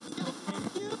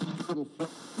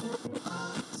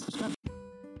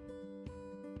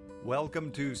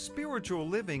Welcome to Spiritual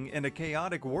Living in a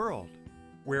Chaotic World,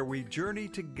 where we journey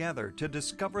together to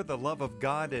discover the love of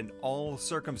God in all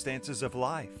circumstances of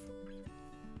life.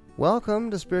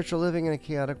 Welcome to Spiritual Living in a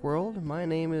Chaotic World. My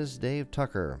name is Dave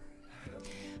Tucker.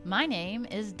 My name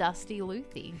is Dusty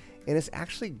Luthi. And it's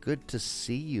actually good to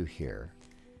see you here.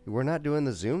 We're not doing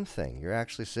the Zoom thing. You're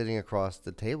actually sitting across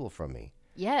the table from me.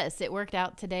 Yes, it worked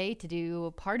out today to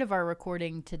do part of our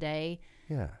recording today.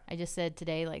 Yeah. I just said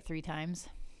today like 3 times.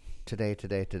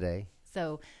 Today.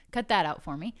 So cut that out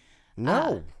for me.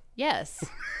 No. Yes.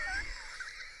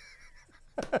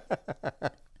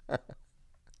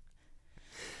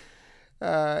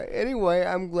 Anyway,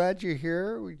 I'm glad you're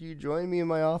here. You joined me in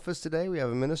my office today. We have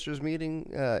a ministers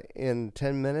meeting in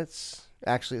 10 minutes.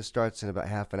 Actually, it starts in about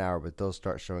half an hour, but they'll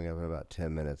start showing up in about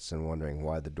 10 minutes and wondering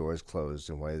why the door is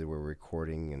closed and why we're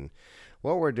recording and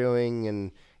what we're doing.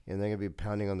 And they're going to be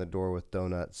pounding on the door with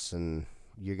donuts, and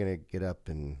you're going to get up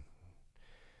and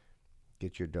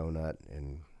get your donut,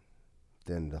 and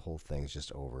then the whole thing's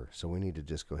just over. So we need to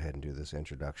just go ahead and do this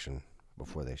introduction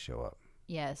before they show up.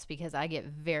 Yes, because I get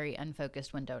very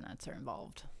unfocused when donuts are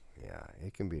involved. Yeah,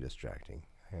 it can be distracting.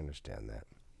 I understand that.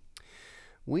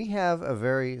 We have a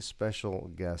very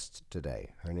special guest today.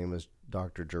 Her name is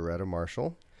Dr. Joretta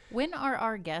Marshall. When are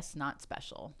our guests not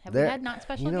special? Have we had not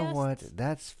special guests? You know what?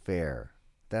 That's fair.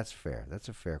 That's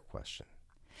a fair question.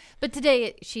 But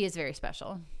today she is very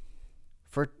special.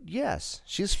 Yes,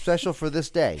 she's special for this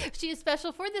day. She is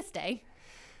special for this day.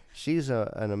 She's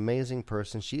an amazing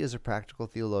person. She is a practical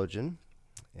theologian,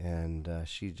 and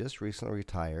she just recently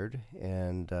retired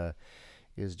and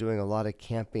is doing a lot of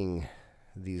camping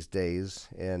these days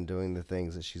and doing the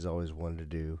things that she's always wanted to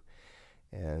do.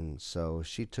 And so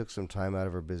she took some time out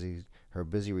of her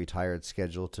busy retired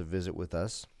schedule to visit with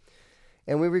us.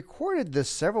 And we recorded this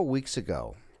several weeks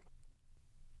ago.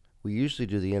 We usually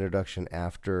do the introduction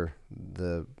after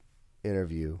the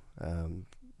interview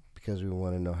because we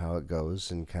want to know how it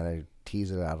goes and kind of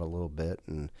tease it out a little bit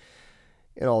and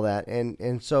all that.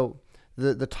 And so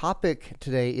the topic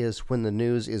today is when the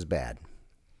news is bad.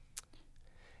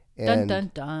 And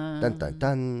dun, dun, dun. Dun, dun,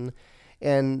 dun.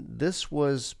 And this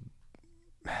was,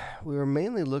 we were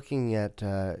mainly looking at,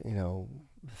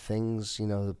 things,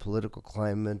 the political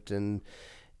climate and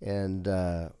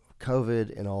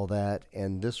COVID and all that,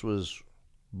 and this was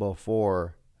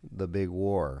before the big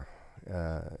war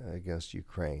against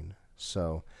Ukraine.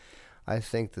 So I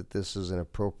think that this is an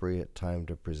appropriate time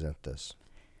to present this.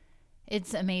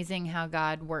 It's amazing how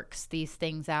God works these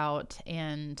things out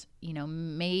and,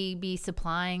 maybe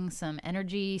supplying some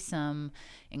energy, some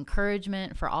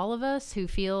encouragement for all of us who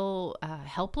feel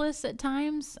helpless at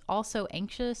times, also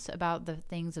anxious about the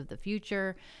things of the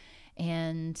future.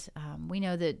 And we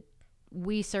know that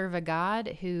we serve a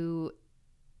God who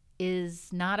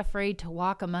is not afraid to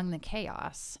walk among the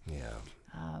chaos. Yeah.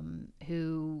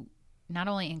 Who not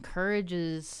only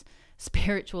encourages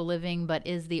spiritual living, but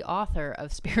is the author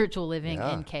of spiritual living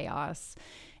in chaos.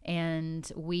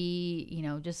 And we,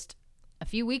 just a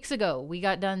few weeks ago, we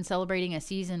got done celebrating a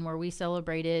season where we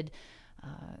celebrated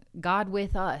God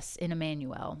with us in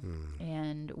Emmanuel.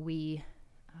 And we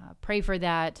pray for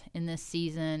that in this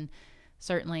season,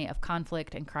 certainly of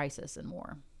conflict and crisis and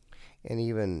war. And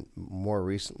even more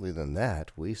recently than that,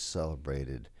 we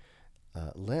celebrated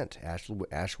Lent,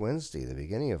 Ash Wednesday, the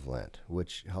beginning of Lent,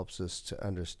 which helps us to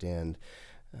understand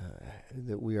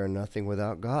that we are nothing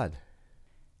without God.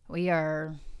 We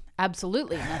are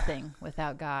absolutely nothing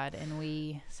without God, and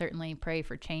we certainly pray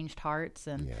for changed hearts.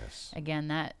 And yes. Again,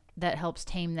 that helps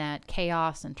tame that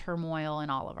chaos and turmoil in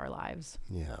all of our lives.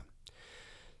 Yeah.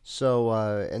 So,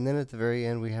 and then at the very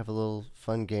end, we have a little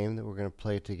fun game that we're going to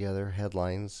play together.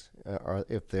 Headlines,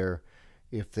 if they're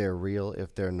real,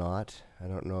 if they're not. I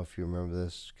don't know if you remember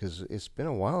this because it's been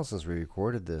a while since we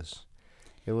recorded this.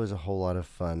 It was a whole lot of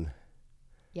fun.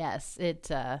 Yes, it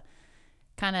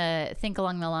kind of think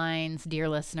along the lines, dear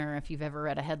listener, if you've ever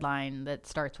read a headline that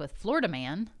starts with Florida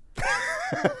man.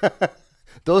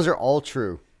 Those are all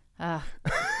true.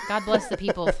 God bless the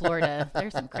people of Florida.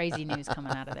 There's some crazy news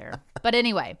coming out of there. But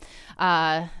anyway,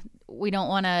 we don't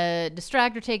want to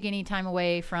distract or take any time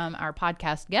away from our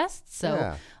podcast guests.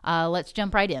 So let's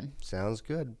jump right in. Sounds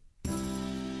good.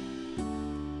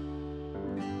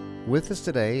 With us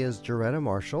today is Joretta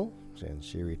Marshall, and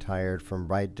she retired from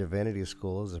Bright Divinity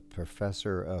School as a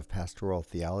professor of pastoral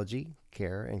theology,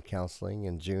 care, and counseling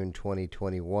in June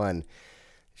 2021.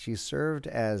 She served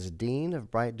as Dean of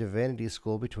Bright Divinity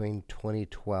School between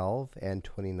 2012 and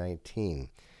 2019.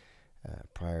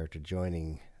 Prior to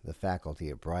joining the faculty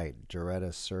at Bright,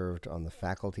 Joretta served on the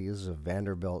faculties of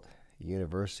Vanderbilt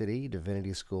University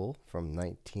Divinity School from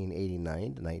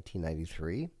 1989 to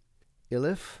 1993,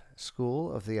 Iliff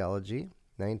School of Theology,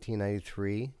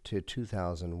 1993 to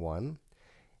 2001,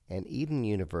 and Eden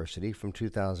University from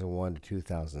 2001 to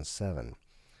 2007.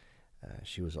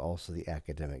 She was also the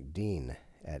academic dean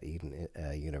at Eden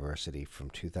University from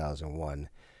 2001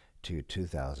 to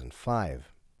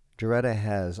 2005. Joretta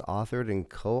has authored and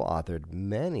co-authored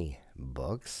many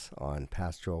books on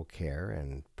pastoral care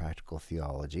and practical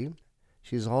theology.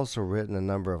 She's also written a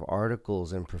number of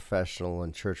articles in professional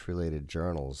and church-related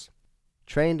journals.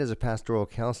 Trained as a pastoral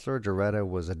counselor, Joretta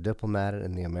was a diplomat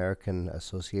in the American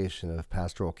Association of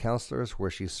Pastoral Counselors, where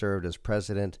she served as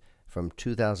president from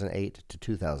 2008 to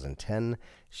 2010.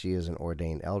 She is an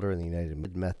ordained elder in the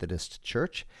United Methodist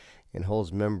Church and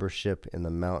holds membership in the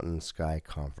Mountain Sky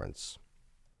Conference.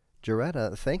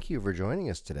 Joretta, thank you for joining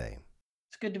us today.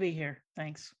 It's good to be here.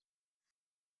 Thanks.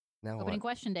 Now Opening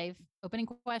question, Dave. Opening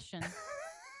question.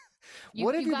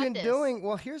 What have you been doing?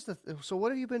 Well, so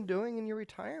what have you been doing in your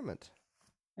retirement?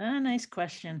 Nice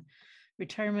question.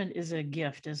 Retirement is a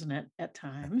gift, isn't it, at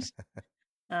times?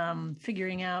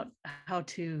 Figuring out how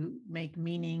to make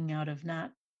meaning out of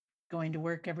not going to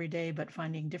work every day, but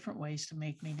finding different ways to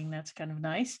make meaning. That's kind of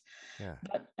nice. Yeah.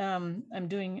 But I'm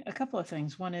doing a couple of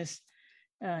things. One is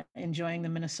enjoying the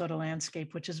Minnesota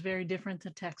landscape, which is very different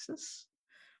than Texas.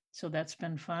 So that's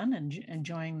been fun, and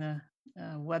enjoying the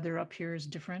weather up here is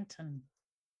different, and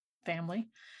family.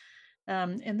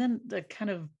 And then the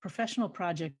kind of professional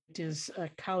project is a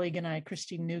colleague and I,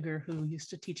 Christine Nuger, who used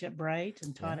to teach at Bright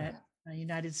and taught at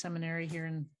United Seminary here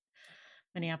in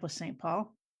Minneapolis, St.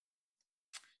 Paul.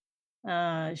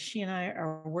 She and I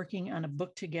are working on a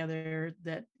book together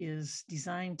that is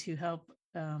designed to help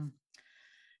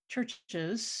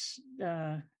churches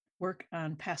work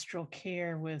on pastoral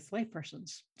care with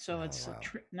laypersons. So it's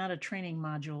not a training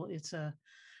module, it's a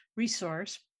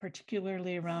resource,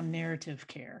 particularly around narrative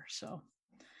care. So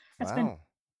that's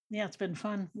it's been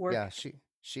fun work. Yeah,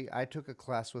 I took a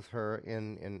class with her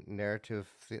in narrative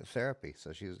therapy. So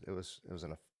it was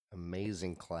an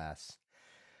amazing class.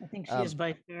 I think she is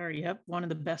by far, one of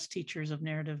the best teachers of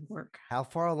narrative work. How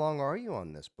far along are you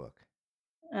on this book?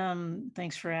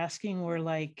 Thanks for asking. We're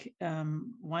like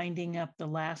winding up the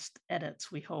last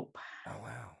edits, we hope. Oh,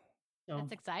 wow. So,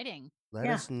 that's exciting. Let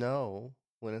us know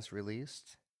when it's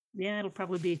released. Yeah, it'll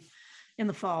probably be in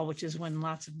the fall, which is when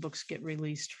lots of books get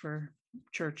released for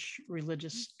church,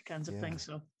 religious kinds of things.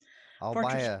 So I'll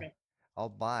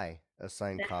buy a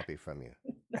signed copy from you.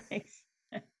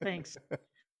 Thanks.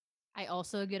 I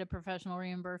also get a professional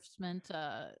reimbursement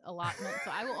allotment,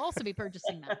 so I will also be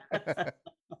purchasing that.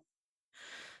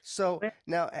 So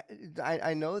now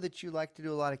I know that you like to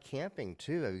do a lot of camping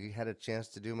too. Have you had a chance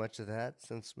to do much of that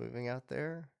since moving out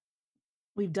there?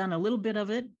 We've done a little bit of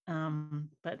it,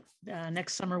 but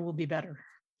next summer will be better.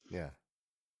 Yeah.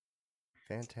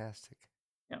 Fantastic.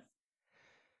 Yep.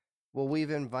 Well,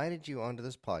 we've invited you onto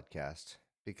this podcast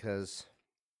because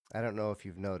I don't know if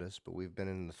you've noticed, but we've been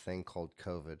in the thing called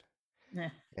COVID. Yeah.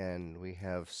 And we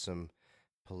have some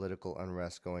political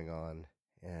unrest going on.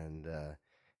 And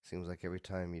seems like every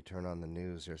time you turn on the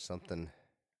news, there's something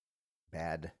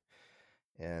bad.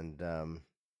 And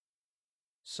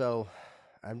so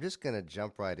I'm just going to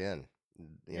jump right in.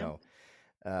 You know,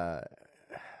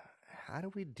 how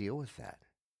do we deal with that?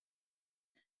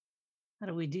 How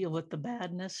do we deal with the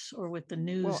badness or with the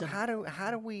news? Well, how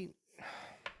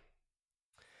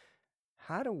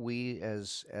do we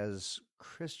as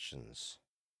Christians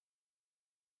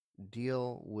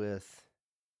deal with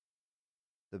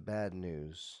the bad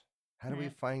news? How do we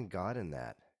find God in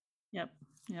that? Yep.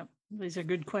 These are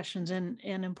good questions and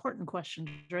important questions,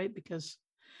 right? Because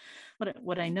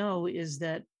what I know is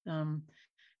that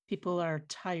people are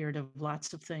tired of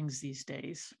lots of things these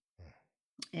days,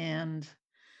 and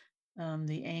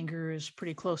the anger is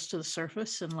pretty close to the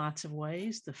surface in lots of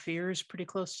ways. The fear is pretty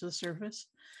close to the surface.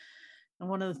 And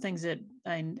one of the things that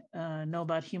I know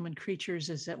about human creatures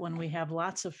is that when we have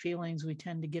lots of feelings, we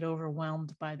tend to get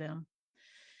overwhelmed by them.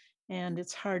 And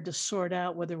it's hard to sort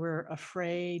out whether we're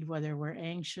afraid, whether we're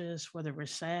anxious, whether we're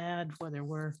sad, whether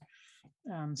we're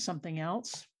something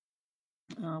else,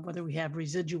 whether we have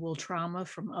residual trauma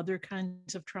from other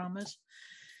kinds of traumas.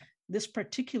 This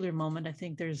particular moment, I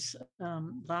think there's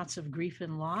lots of grief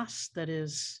and loss that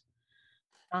is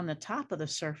on the top of the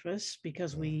surface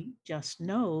because we just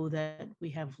know that we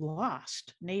have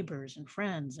lost neighbors and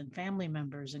friends and family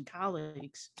members and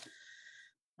colleagues.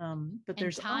 But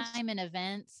there's time and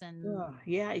events and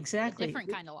exactly. A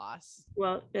different kind of loss.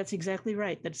 Well, that's exactly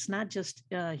right. That it's not just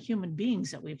human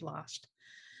beings that we've lost.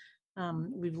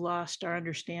 We've lost our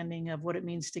understanding of what it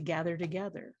means to gather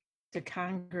together. to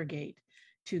congregate,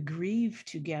 to grieve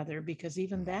together, because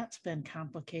even that's been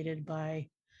complicated by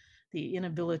the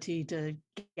inability to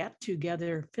get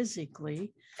together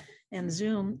physically. And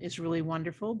Zoom is really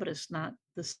wonderful, but it's not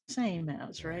the same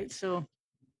as, right? So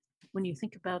when you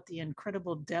think about the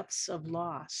incredible depths of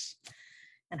loss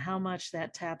and how much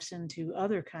that taps into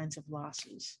other kinds of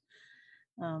losses,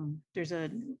 there's a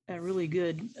really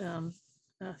good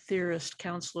theorist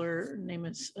counselor name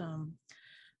is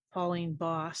Pauline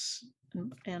Boss,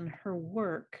 and her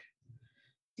work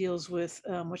deals with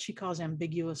what she calls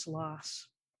ambiguous loss.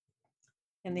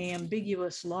 And the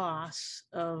ambiguous loss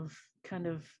of kind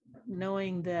of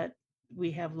knowing that we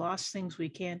have lost things we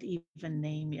can't even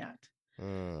name yet.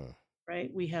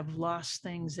 Right? We have lost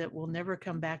things that will never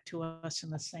come back to us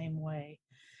in the same way.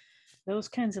 Those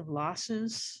kinds of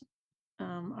losses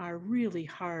are really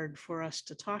hard for us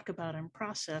to talk about and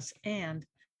process. And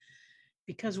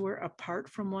because we're apart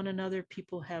from one another,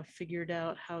 people have figured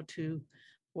out how to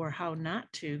or how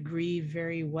not to grieve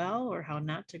very well, or how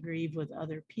not to grieve with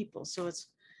other people. So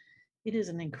it is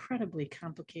an incredibly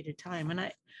complicated time. And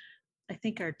I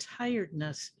think our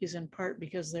tiredness is in part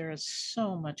because there is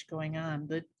so much going on.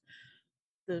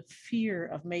 The fear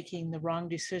of making the wrong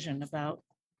decision about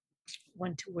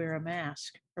when to wear a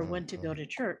mask, or when to go to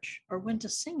church, or when to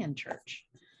sing in church,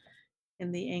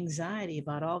 and the anxiety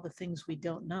about all the things we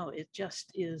don't know, it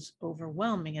just is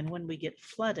overwhelming. And when we get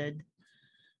flooded,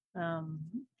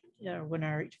 when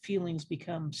our feelings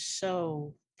become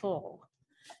so full,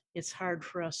 it's hard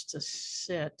for us to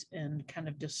sit and kind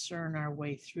of discern our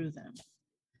way through them.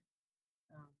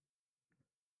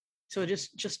 So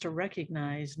just to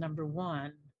recognize, number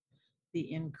one,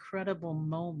 the incredible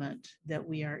moment that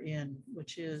we are in,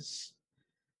 which is,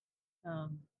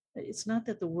 it's not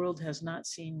that the world has not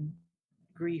seen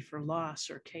grief or loss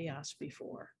or chaos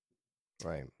before.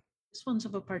 Right. This one's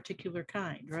of a particular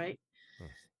kind, right?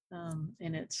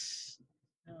 And it's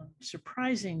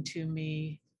surprising to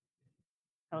me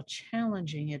how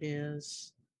challenging it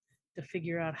is to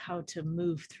figure out how to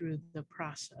move through the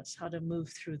process, how to move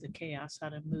through the chaos, how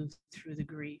to move through the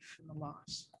grief and the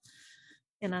loss.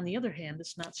 And on the other hand,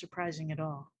 it's not surprising at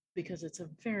all, because it's a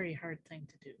very hard thing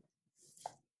to do,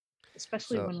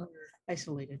 especially So, when we're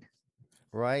isolated.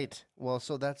 right. Well,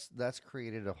 so that's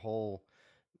created a whole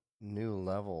new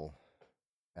level,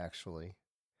 actually.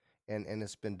 And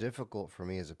it's been difficult for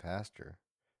me as a pastor,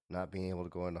 not being able to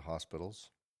go into hospitals,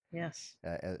 Yes.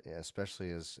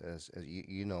 especially as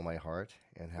you know my heart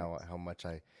and how much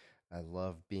I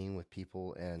love being with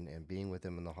people and being with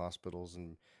them in the hospitals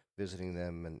and visiting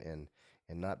them and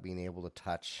not being able to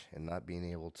touch and not being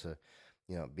able to,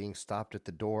 being stopped at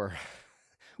the door.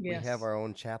 We have Yes. our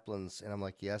own chaplains, and I'm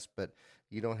like, yes, but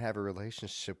you don't have a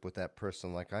relationship with that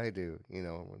person like I do,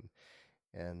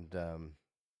 and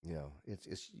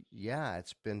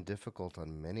it's been difficult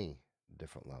on many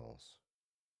different levels.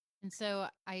 And so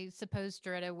I suppose,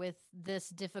 Joretta, with this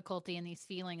difficulty and these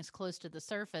feelings close to the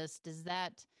surface, does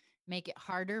that make it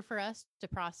harder for us to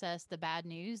process the bad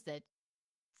news that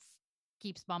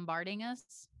keeps bombarding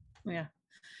us? Yeah.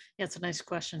 Yeah, it's a nice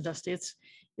question, Dusty.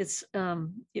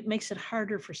 It makes it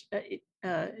harder for,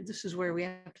 this is where we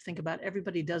have to think about,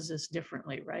 everybody does this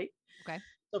differently, right? Okay.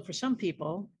 So for some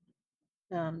people,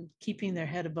 keeping their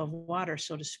head above water,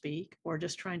 so to speak, or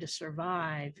just trying to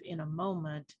survive in a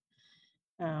moment,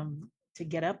 to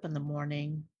get up in the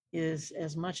morning is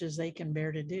as much as they can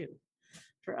bear to do.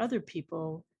 For other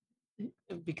people,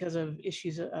 because of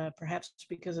issues, perhaps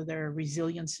because of their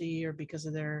resiliency, or because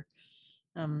of their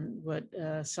what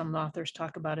some authors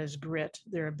talk about as grit,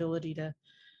 their ability to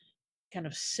kind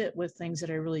of sit with things that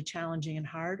are really challenging and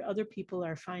hard. Other people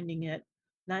are finding it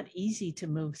not easy to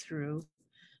move through,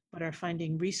 but are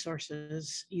finding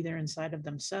resources either inside of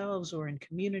themselves or in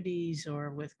communities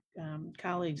or with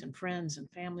colleagues and friends and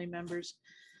family members.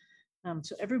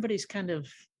 So everybody's kind of,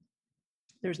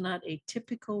 there's not a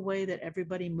typical way that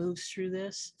everybody moves through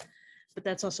this, but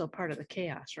that's also part of the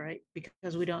chaos, right?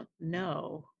 Because we don't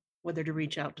know whether to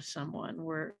reach out to someone.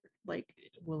 We're like,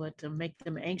 will it make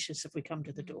them anxious if we come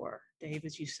to the door, Dave,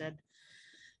 as you said?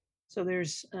 So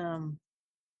there's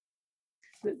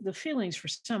the feelings for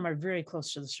some are very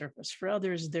close to the surface. For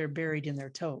others, they're buried in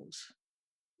their toes,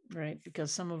 right?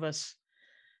 Because some of us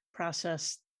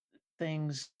process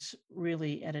things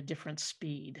really at a different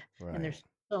speed. Right. And there's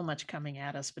so much coming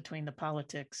at us between the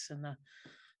politics and the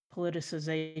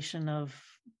politicization of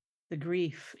the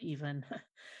grief, even,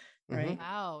 right?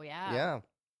 Oh, yeah. Yeah.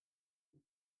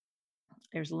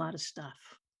 There's a lot of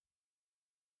stuff.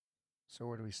 So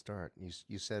where do we start?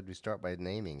 You said we start by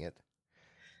naming it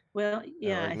Well, or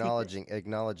yeah, I think that,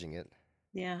 acknowledging it.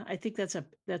 Yeah, I think that's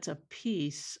a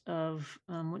piece of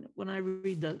when I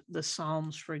read the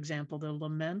Psalms, for example, the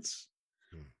laments.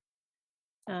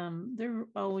 Mm. They're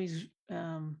always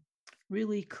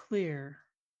really clear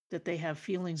that they have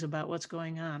feelings about what's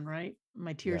going on. Right,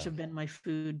 my tears Yeah. have been my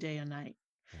food day and night.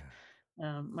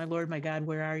 Yeah. My Lord, my God,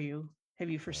 where are you? Have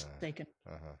you Uh, forsaken?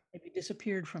 uh-huh. Have you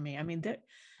disappeared from me? I mean,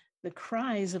 the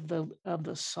cries of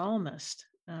the psalmist,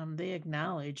 they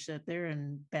acknowledge that they're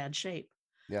in bad shape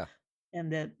Yeah.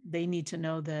 and that they need to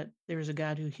know that there's a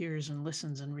God who hears and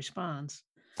listens and responds.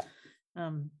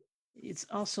 Um, it's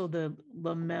also the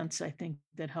laments, I think,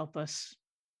 that help us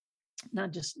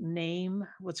not just name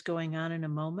what's going on in a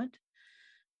moment,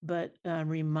 but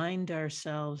remind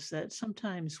ourselves that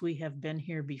sometimes we have been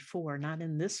here before, not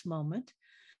in this moment,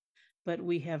 but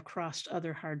we have crossed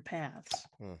other hard paths.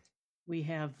 Mm. We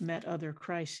have met other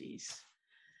crises.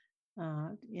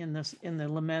 In the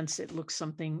laments, it looks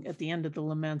something at the end of the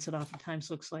laments. It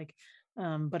oftentimes looks like,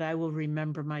 "But I will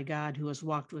remember my God who has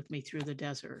walked with me through the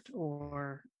desert,"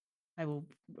 or I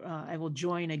will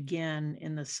join again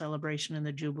in the celebration and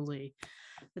the jubilee.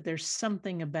 That there's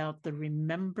something about the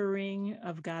remembering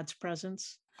of God's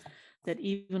presence that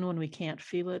even when we can't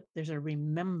feel it, there's a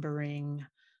remembering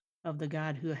of the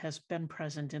God who has been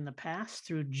present in the past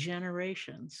through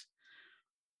generations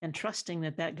and trusting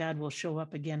that that God will show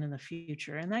up again in the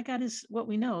future. And that God is what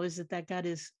we know is that that God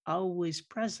is always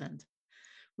present.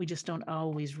 We just don't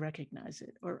always recognize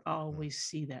it or Mm. always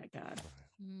see that God.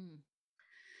 Right. Mm.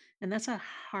 And that's a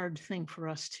hard thing for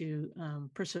us to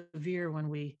persevere when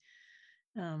we,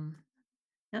 um,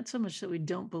 not so much that we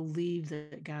don't believe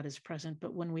that God is present,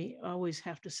 but when we always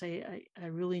have to say, I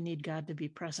really need God to be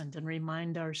present and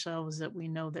remind ourselves that we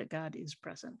know that God is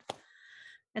present.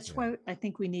 That's Yeah. why I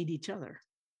think we need each other.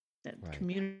 That Right.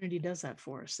 community does that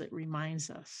for us, that reminds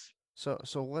us. So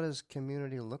what does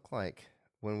community look like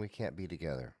when we can't be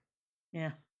together?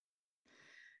 Yeah.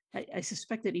 I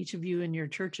suspect that each of you in your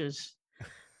churches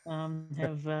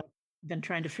have been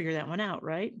trying to figure that one out,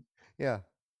 right? Yeah.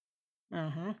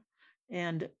 Uh-huh.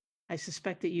 And I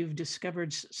suspect that you've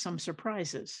discovered some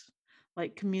surprises,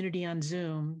 like community on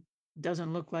Zoom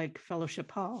doesn't look like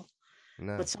fellowship hall, but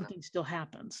No. something still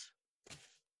happens.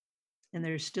 And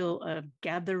there's still a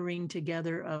gathering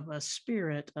together of a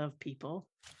spirit of people.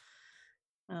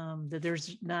 That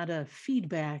there's not a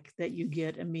feedback that you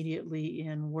get immediately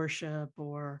in worship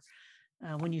or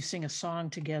when you sing a song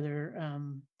together.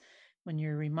 When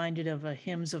you're reminded of a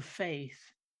hymns of faith,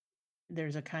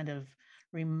 there's a kind of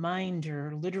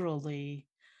reminder, literally,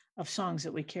 of songs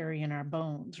that we carry in our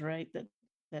bones, right?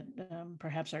 That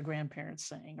perhaps our grandparents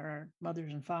sang, or our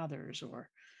mothers and fathers, or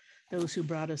those who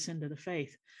brought us into the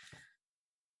faith.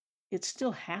 It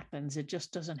still happens. It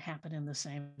just doesn't happen in the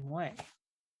same way.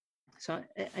 So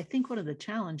I think one of the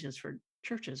challenges for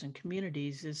churches and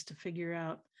communities is to figure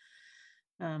out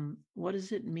what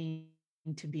does it mean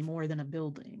to be more than a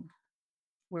building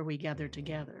where we gather Mm.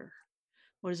 together?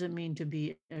 What does it mean to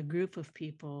be a group of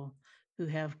people who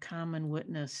have common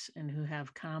witness and who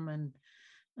have common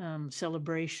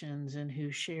celebrations and who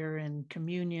share in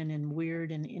communion in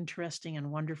weird and interesting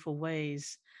and wonderful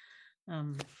ways?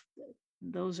 Um,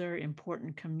 those are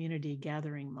important community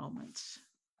gathering moments.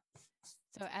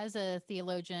 So, as a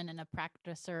theologian and a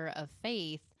practicer of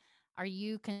faith, are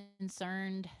you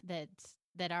concerned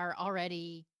that our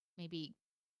already maybe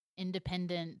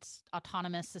independent,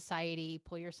 autonomous society,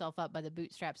 pull yourself up by the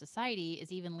bootstrap society,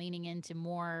 is even leaning into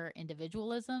more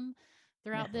individualism Yeah.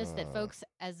 throughout this? That folks,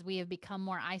 as we have become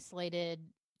more isolated,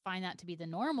 find that to be the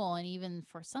normal, and even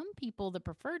for some people, the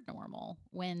preferred normal,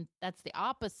 when that's the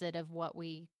opposite of what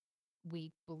we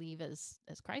believe as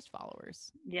Christ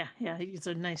followers. Yeah, yeah, it's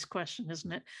a nice question,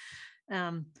 isn't it?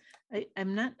 Um,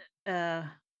 I'm not.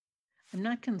 I'm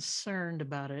not concerned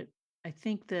about it. I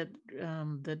think that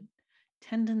the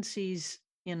tendencies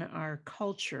in our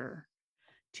culture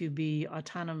to be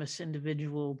autonomous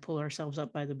individual, pull ourselves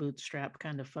up by the bootstrap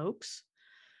kind of folks,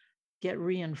 get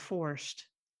reinforced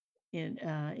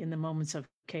in the moments of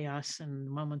chaos and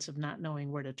moments of not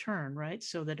knowing where to turn. Right,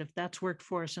 so that if that's worked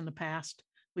for us in the past,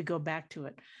 we go back to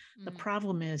it. The Mm,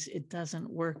 problem is it doesn't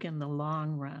work in the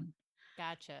long run.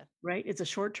 gotcha. Right? It's a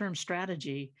short-term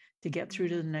strategy to get through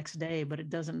to the Mm. next day, but it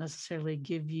doesn't necessarily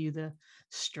give you the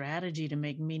strategy to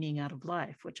make meaning out of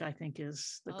life, which I think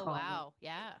is the Oh, call of wow.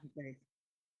 Yeah. faith.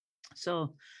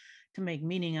 So to make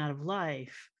meaning out of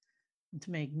life,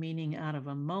 to make meaning out of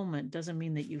a moment doesn't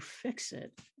mean that you fix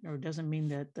it, or doesn't mean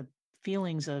that the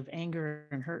feelings of anger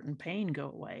and hurt and pain go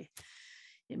away.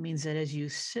 It means that as you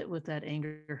sit with that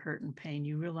anger, hurt, and pain,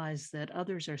 you realize that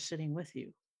others are sitting with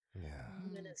you, Yeah.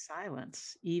 even Mm. in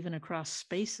silence, even across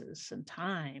spaces and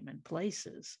time and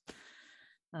places.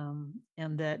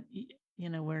 and that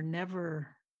we're never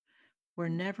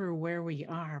where we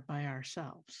are by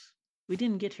ourselves. We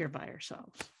didn't get here by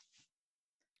ourselves.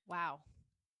 Wow.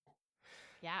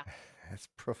 Yeah. That's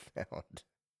profound.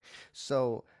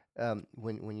 So,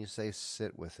 when you say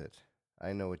sit with it,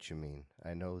 I know what you mean.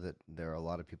 I know that there are a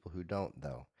lot of people who don't,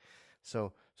 though.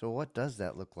 So what does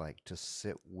that look like to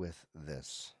sit with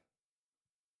this?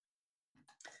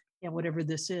 Yeah, whatever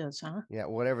this is, huh? Yeah,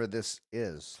 whatever this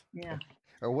is. Yeah.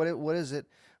 Or what is it?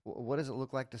 What does it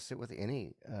look like to sit with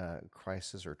any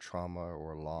crisis or trauma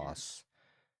or loss?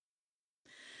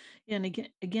 And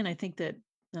again, I think that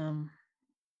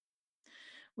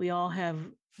we all have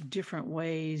different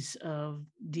ways of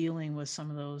dealing with some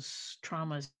of those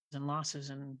traumas and losses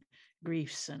and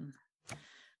griefs and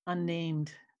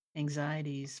unnamed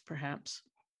anxieties, perhaps.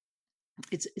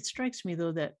 It strikes me,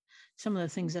 though, that some of the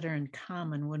things that are in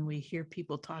common when we hear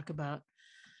people talk about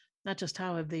not just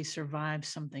how have they survived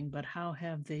something, but how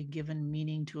have they given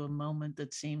meaning to a moment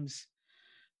that seems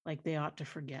like they ought to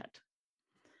forget.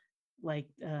 Like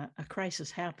a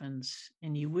crisis happens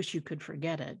and you wish you could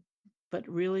forget it, but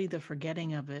really the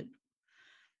forgetting of it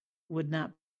would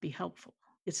not be helpful.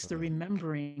 It's the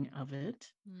remembering of it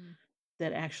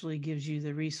that actually gives you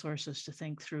the resources to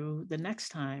think through the next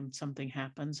time something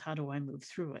happens, how do I move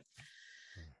through it?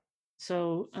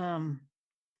 So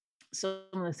some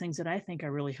of the things that I think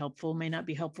are really helpful may not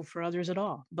be helpful for others at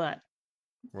all, but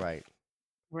Right.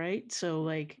 So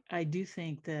like I do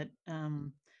think that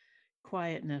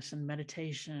quietness and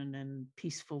meditation and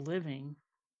peaceful living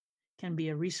can be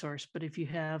a resource. But if you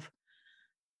have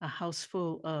a house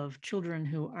full of children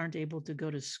who aren't able to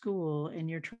go to school and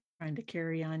you're trying to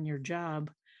carry on your job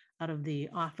out of the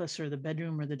office or the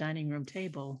bedroom or the dining room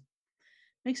table,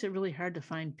 it makes it really hard to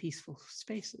find peaceful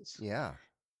spaces. Yeah.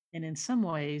 And in some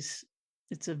ways,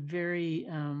 it's a very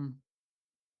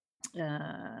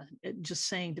just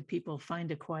saying to people,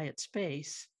 find a quiet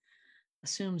space,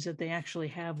 assumes that they actually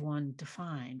have one to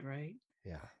find, right?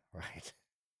 Yeah. Right.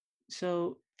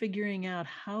 So figuring out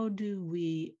how do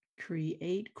we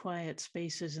create quiet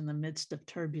spaces in the midst of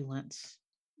turbulence,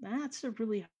 that's a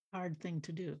really hard thing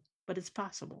to do, but it's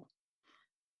possible.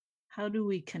 How do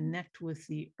we connect with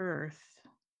the earth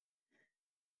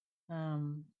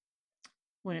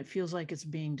when it feels like it's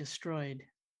being destroyed,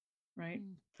 right?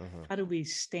 Mm-hmm. How do we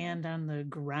stand on the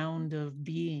ground of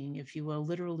being, if you will,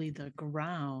 literally the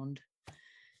ground,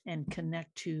 and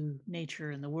connect to nature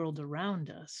and the world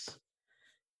around us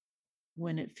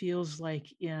when it feels like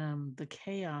the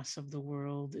chaos of the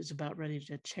world is about ready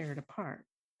to tear it apart?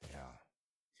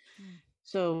 Yeah.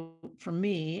 So for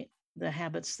me, the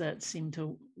habits that seem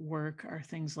to work are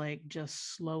things like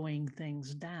just slowing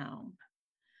things down.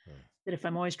 That if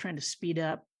I'm always trying to speed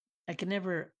up, I can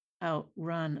never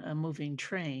outrun a moving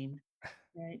train,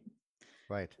 right?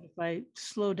 Right. If I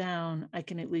slow down, I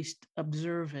can at least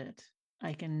observe it.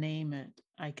 I can name it.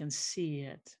 I can see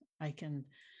it. I can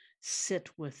sit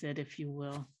with it, if you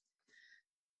will.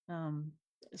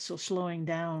 So slowing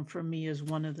down for me is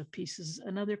one of the pieces.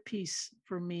 Another piece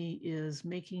for me is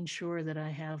making sure that I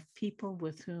have people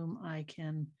with whom I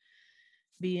can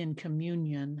be in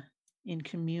communion, in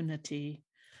community,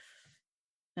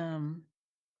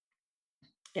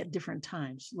 at different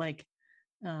times. Like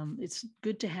it's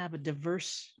good to have a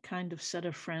diverse kind of set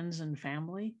of friends and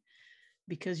family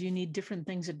because you need different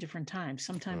things at different times.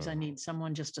 Sometimes I need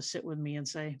someone just to sit with me and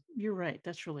say, "You're right,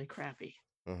 that's really crappy."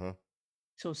 Mm-hmm.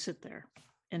 So sit there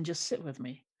and just sit with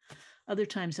me. Other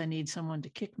times I need someone to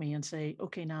kick me and say,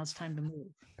 "Okay, now it's time to move."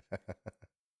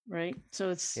 Right?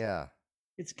 So Yeah.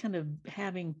 it's kind of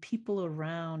having people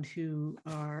around who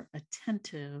are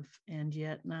attentive and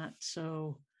yet not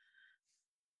so,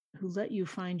 who let you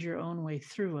find your own way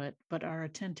through it, but are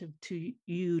attentive to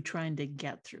you trying to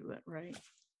get through it, right?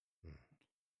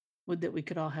 Would that we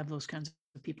could all have those kinds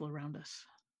of people around us.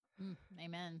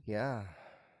 Amen. Yeah.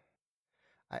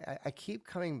 I keep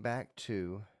coming back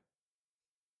to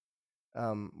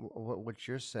what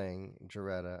you're saying,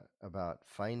 Joretta, about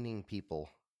finding people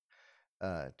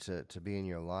to be in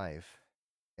your life,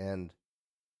 and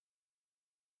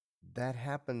that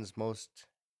happens most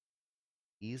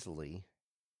easily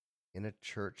in a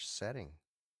church setting.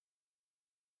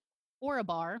 Or a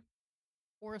bar,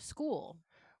 or a school,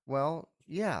 Well,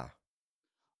 yeah,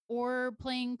 or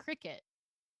playing cricket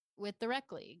with the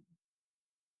rec league.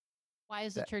 Why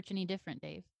is the that church any different,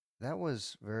 Dave? that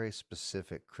was very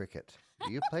specific. Cricket.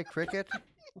 Do you play cricket?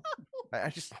 I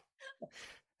just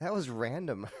that was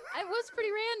random. It was pretty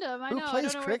random. I Who know. I don't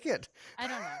plays know cricket? I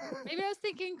don't know. Maybe I was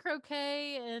thinking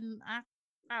croquet, and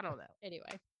I don't know.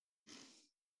 Anyway,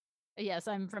 Yes,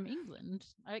 I'm from England.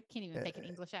 I can't even fake an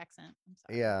English accent. I'm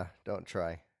sorry. Yeah, don't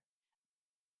try.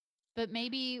 But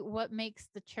maybe what makes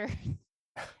the church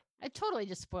I totally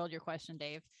just spoiled your question,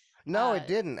 Dave. No, it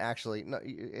didn't actually. No,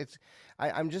 it's.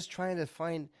 I'm just trying to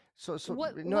find. So no,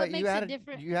 what makes it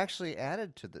different? You actually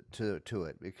added to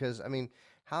it because I mean,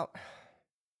 how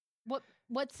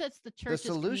What sets the the church's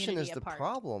solution community is the apart?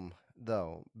 problem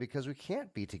though because we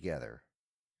can't be together.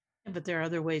 But there are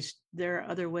other ways. There are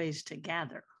other ways to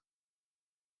gather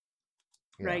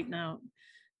Yeah. right now.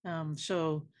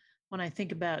 So when I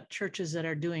think about churches that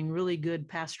are doing really good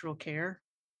pastoral care,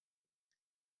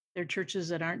 they're churches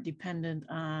that aren't dependent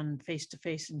on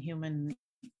face-to-face and human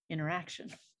interaction.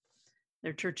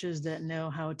 They're churches that know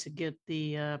how to get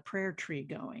the prayer tree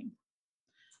going,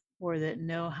 or that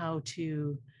know how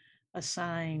to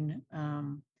assign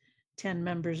 10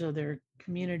 members of their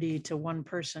community to one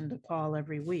person to call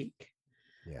every week.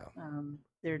 Yeah.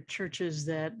 They're churches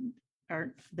that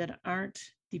aren't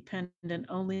dependent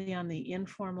only on the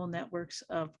informal networks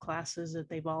of classes that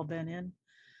they've all been in.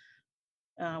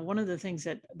 One of the things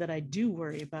that I do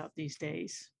worry about these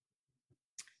days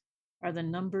are the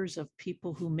numbers of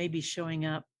people who may be showing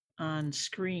up on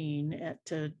screen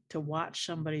to watch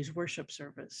somebody's worship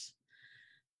service,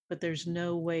 but there's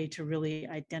no way to really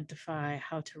identify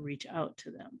how to reach out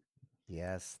to them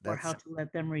Yes, or how to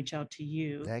let them reach out to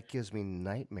you. that gives me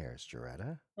nightmares,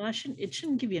 Joretta. Well, it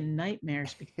shouldn't give you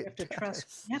nightmares because It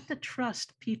does. you have to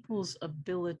trust people's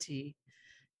ability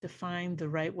to find the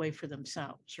right way for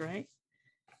themselves, right?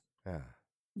 Yeah.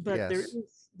 But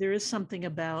Yes. there is something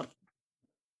about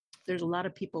there's a lot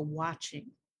of people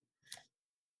watching.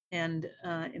 And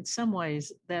in some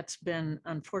ways, that's been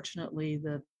unfortunately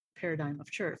the paradigm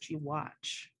of church. You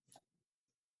watch.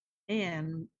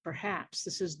 And perhaps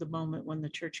this is the moment when the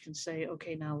church can say,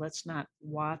 okay, now let's not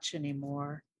watch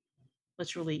anymore.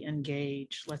 Let's really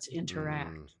engage. Let's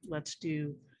interact. Let's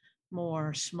do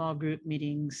more small group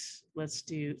meetings. Let's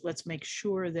make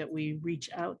sure that we reach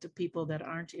out to people that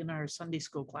aren't in our Sunday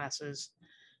school classes,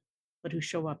 but who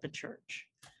show up at church.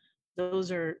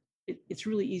 It's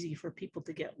really easy for people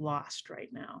to get lost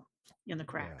right now in the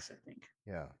cracks, I think.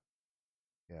 Yeah.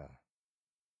 Yeah.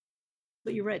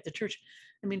 But you're right, the church,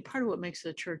 I mean, part of what makes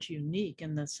the church unique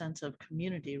in the sense of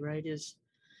community, right, is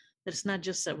that it's not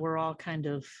just that we're all kind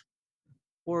of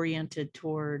oriented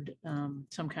toward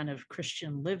some kind of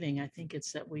Christian living. I think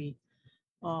it's that we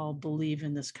all believe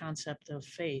in this concept of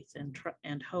faith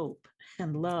and hope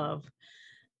and love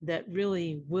that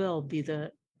really will be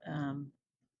the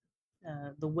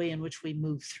way in which we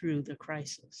move through the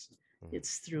crisis.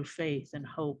 It's through faith and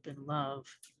hope and love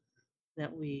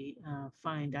that we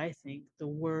find, I think, the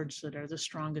words that are the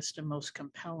strongest and most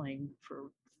compelling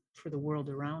for the world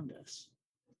around us.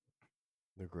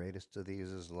 The greatest of these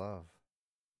is love.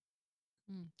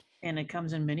 And it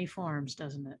comes in many forms,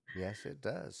 doesn't it? Yes, it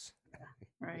does.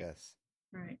 Right. Yes.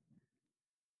 Right.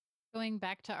 Going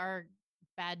back to our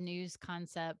bad news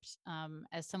concept,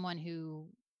 as someone who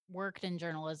worked in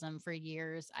journalism for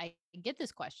years, I get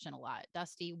this question a lot.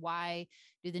 Dusty, why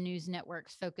do the news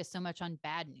networks focus so much on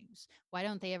bad news? Why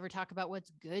don't they ever talk about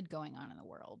what's good going on in the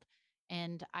world?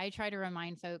 And I try to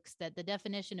remind folks that the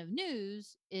definition of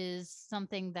news is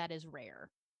something that is rare,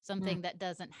 something that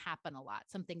doesn't happen a lot,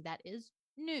 something that is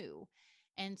new.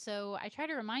 And so I try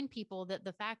to remind people that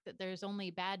the fact that there's only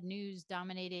bad news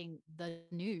dominating the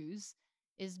news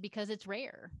is because it's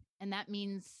rare. And that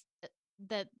means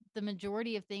that the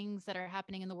majority of things that are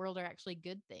happening in the world are actually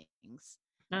good things.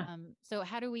 So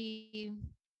how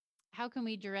can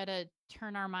we, Joretta,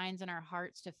 turn our minds and our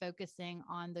hearts to focusing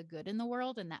on the good in the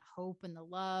world and that hope and the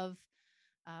love,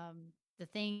 the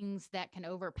things that can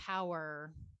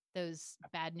overpower those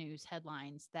bad news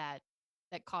headlines that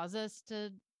cause us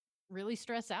to really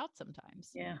stress out sometimes?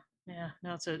 Yeah.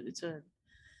 No, it's a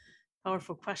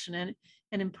powerful question, and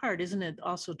in part, isn't it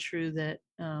also true that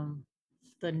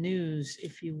the news,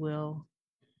 if you will,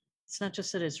 it's not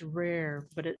just that it's rare,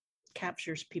 but it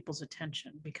captures people's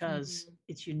attention because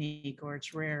it's unique, or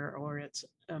it's rare, or it's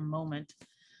a moment,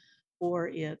 or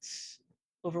it's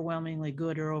overwhelmingly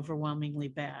good or overwhelmingly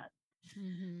bad.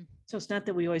 So it's not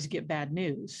that we always get bad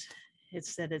news.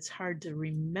 It's that it's hard to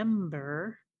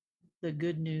remember the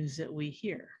good news that we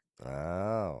hear.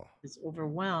 Oh. Is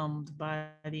overwhelmed by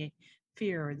the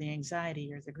fear or the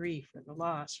anxiety or the grief or the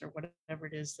loss or whatever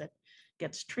it is that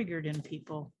gets triggered in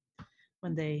people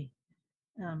when they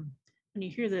when you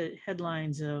hear the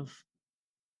headlines of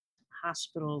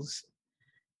hospitals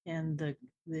and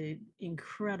the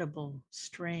incredible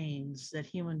strains that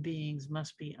human beings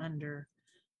must be under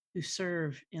who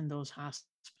serve in those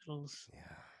hospitals.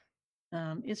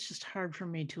 Yeah. It's just hard for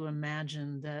me to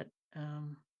imagine that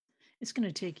it's going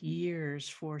to take years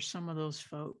for some of those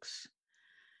folks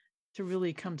to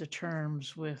really come to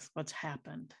terms with what's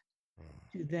happened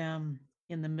to them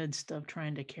in the midst of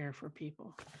trying to care for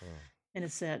people. And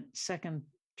it's that secondary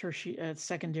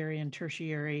and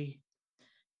tertiary,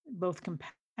 both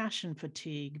compassion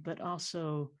fatigue, but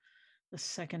also the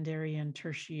secondary and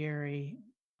tertiary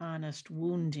honest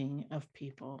wounding of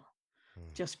people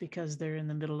just because they're in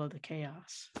the middle of the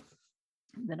chaos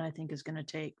that I think is going to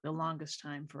take the longest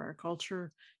time for our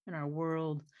culture and our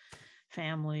world,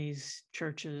 families,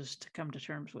 churches to come to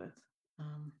terms with.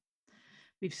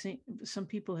 We've seen, some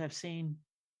people have seen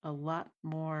a lot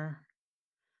more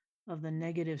of the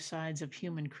negative sides of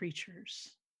human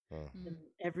creatures than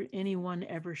anyone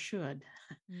ever should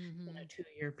in a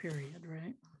 2-year period,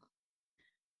 right?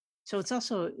 So it's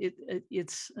also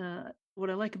it's what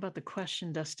I like about the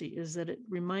question, Dusty, is that it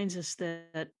reminds us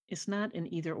that it's not an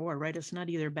either or, right? It's not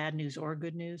either bad news or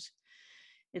good news.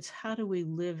 It's how do we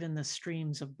live in the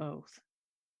streams of both?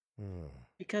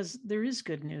 Because there is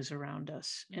good news around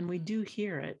us, and we do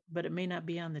hear it, but it may not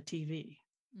be on the TV,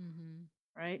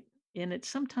 right? And it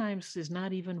sometimes is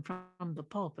not even from the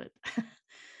pulpit.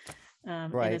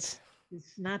 Right. And it's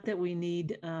not that we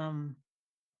need.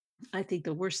 I think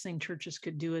the worst thing churches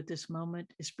could do at this moment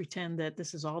is pretend that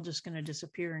this is all just going to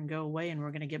disappear and go away, and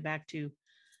we're going to get back to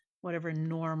whatever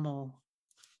normal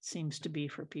seems to be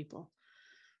for people.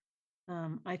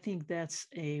 I think that's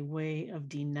a way of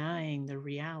denying the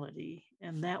reality,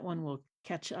 and that one will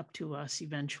catch up to us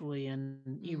eventually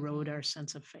and erode our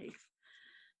sense of faith.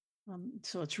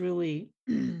 So it's really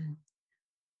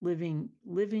living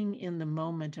in the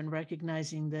moment and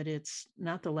recognizing that it's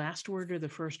not the last word or the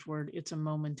first word, it's a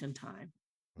moment in time.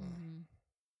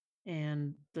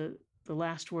 And the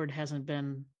last word hasn't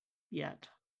been yet.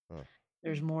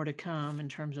 There's more to come in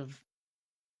terms of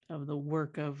the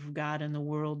work of God in the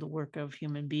world, the work of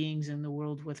human beings in the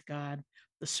world with God,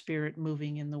 the Spirit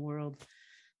moving in the world.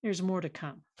 There's more to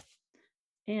come.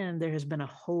 And there has been a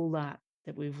whole lot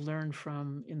that we've learned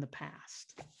from in the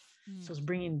past. So it's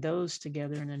bringing those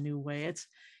together in a new way.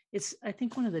 It's I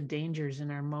think one of the dangers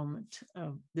in our moment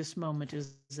of this moment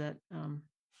is that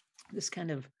this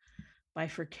kind of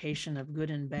bifurcation of good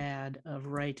and bad, of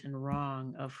right and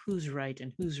wrong, of who's right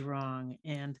and who's wrong,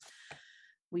 and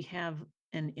we have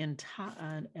an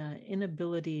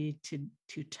inability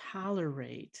to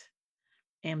tolerate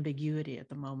ambiguity at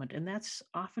the moment, and that's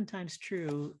oftentimes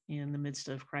true in the midst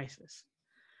of crisis,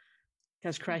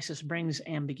 because crisis brings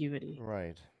ambiguity.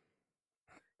 Right.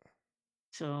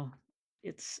 So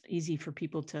it's easy for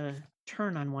people to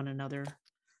turn on one another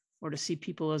or to see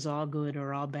people as all good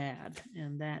or all bad.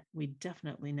 And that we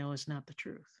definitely know is not the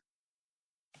truth.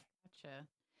 Gotcha.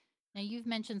 Now you've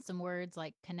mentioned some words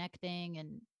like connecting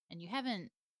and you haven't,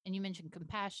 and you mentioned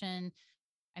compassion.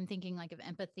 I'm thinking like of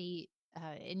empathy.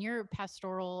 In your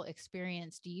pastoral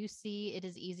experience, do you see it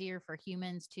is easier for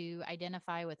humans to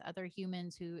identify with other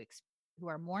humans who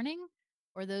are mourning,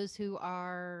 or those who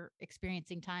are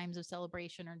experiencing times of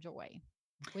celebration or joy?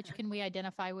 Which can we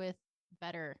identify with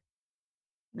better?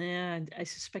 Yeah, I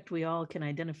suspect we all can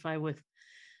identify with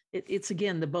it. It's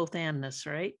again the both andness,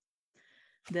 right?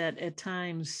 That at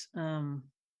times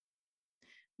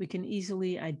we can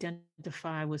easily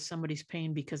identify with somebody's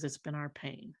pain because it's been our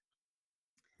pain.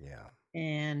 Yeah.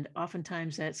 And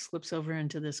oftentimes that slips over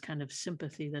into this kind of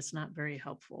sympathy that's not very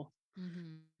helpful.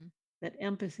 That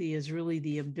empathy is really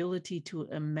the ability to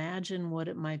imagine what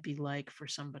it might be like for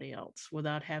somebody else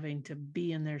without having to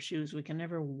be in their shoes. We can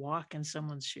never walk in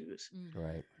someone's shoes.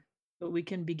 Right. But we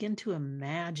can begin to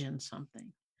imagine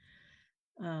something.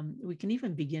 We can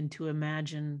even begin to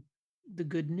imagine the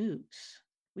good news.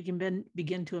 We can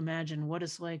begin to imagine what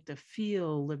it's like to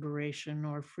feel liberation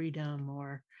or freedom,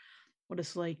 or what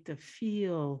it's like to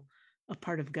feel a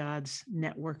part of God's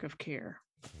network of care.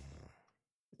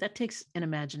 That takes an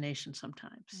imagination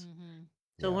sometimes.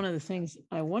 So one of the things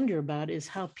I wonder about is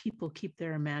how people keep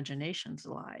their imaginations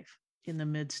alive in the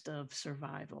midst of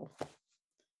survival.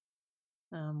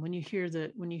 When you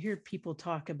hear people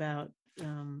talk about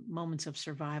moments of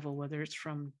survival, whether it's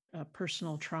from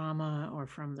personal trauma or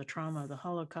from the trauma of the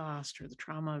Holocaust or the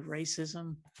trauma of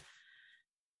racism,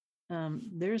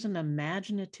 there's an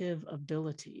imaginative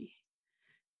ability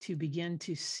to begin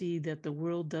to see that the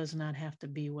world does not have to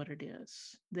be what it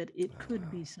is, that it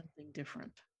could be something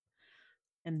different.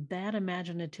 And that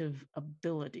imaginative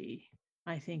ability,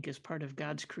 I think, is part of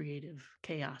God's creative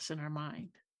chaos in our mind.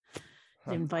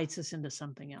 It invites us into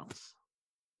something else.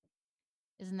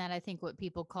 Isn't that, I think, what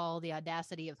people call the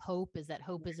audacity of hope, is that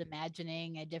hope is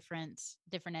imagining a different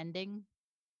ending?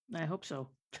 I hope so.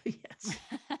 Yes,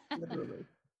 literally.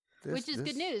 Which is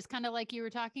good news, kind of like you were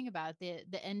talking about. The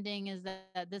ending is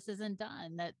that this isn't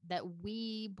done, that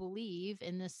we believe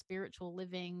in this spiritual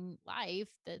living life,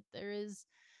 that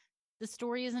the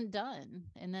story isn't done,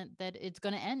 and that it's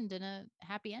going to end in a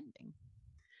happy ending.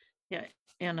 Yeah.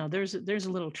 And there's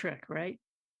a little trick, right?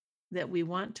 That we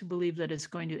want to believe that it's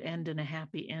going to end in a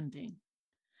happy ending.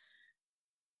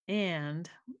 And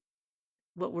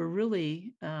what we're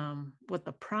really, what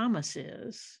the promise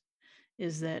is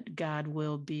that God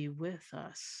will be with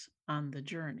us on the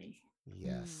journey.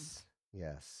 Yes.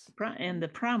 Yes. And the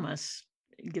promise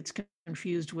gets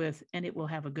confused with, and it will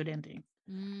have a good ending.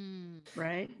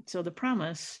 Right? So the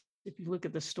promise, if you look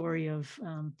at the story of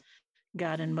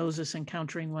God and Moses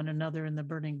encountering one another in the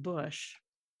burning bush,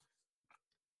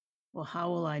 well, how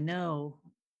will I know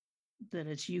that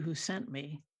it's you who sent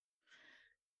me?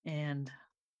 And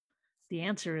the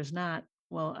answer is not,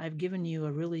 well, I've given you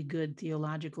a really good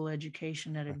theological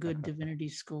education at a good divinity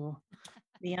school.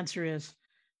 The answer is,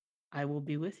 I will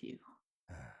be with you.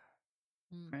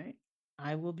 Right?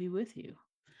 I will be with you.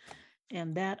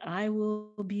 And that I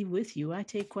will be with you, I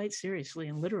take quite seriously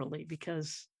and literally,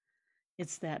 because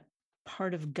it's that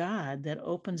part of God that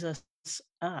opens us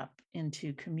up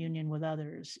into communion with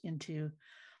others, into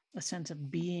a sense of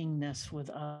beingness with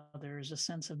others, a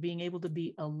sense of being able to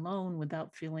be alone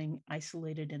without feeling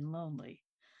isolated and lonely.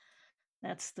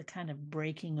 That's the kind of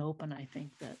breaking open, I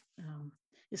think, that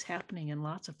is happening in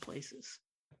lots of places.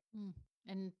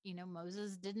 And,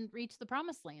 Moses didn't reach the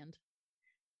promised land.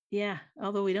 Yeah.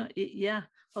 Although we don't, yeah.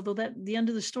 Although the end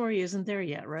of the story isn't there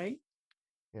yet, right?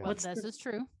 Yeah. Well, this is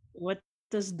true. What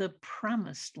does the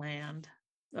promised land,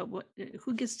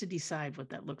 who gets to decide what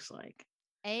that looks like?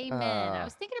 Amen. I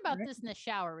was thinking about this in the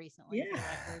shower recently. Yeah.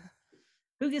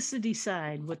 Who gets to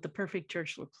decide what the perfect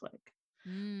church looks like?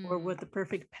 Or what the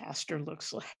perfect pastor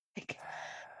looks like?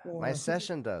 My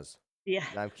session does. Yeah.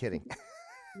 No, I'm kidding.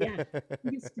 Yeah.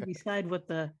 Who gets to decide what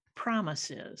the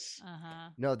promise is?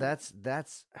 No, that's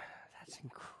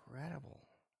incredible.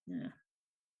 Yeah.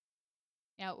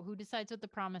 Yeah. Who decides what the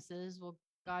promise is? Well,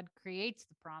 God creates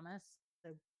the promise.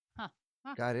 So,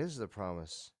 God is the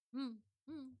promise.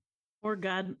 Or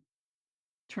God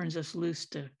turns us loose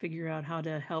to figure out how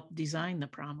to help design the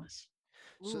promise.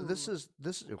 So this is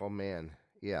oh man,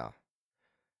 yeah.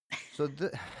 So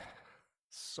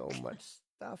so much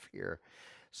stuff here.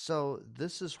 So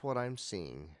this is what I'm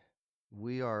seeing.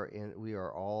 We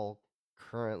are all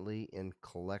currently in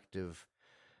collective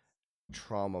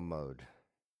trauma mode.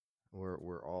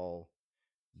 We're all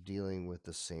dealing with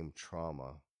the same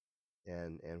trauma.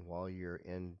 And while you're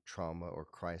in trauma or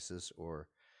crisis or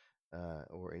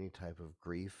any type of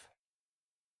grief,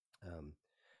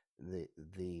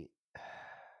 the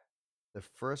the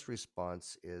first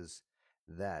response is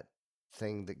that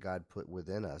thing that God put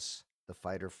within us, the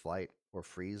fight or flight or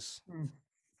freeze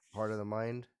part of the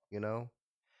mind,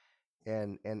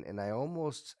 and I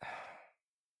almost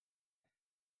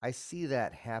I see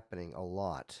that happening a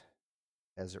lot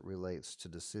as it relates to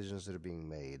decisions that are being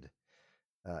made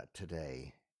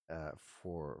today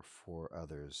for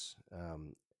others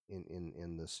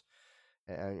in this.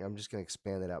 I'm just going to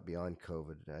expand that out beyond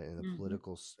COVID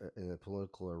in the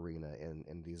political arena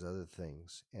and these other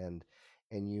things. And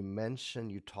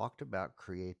you talked about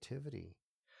creativity.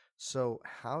 So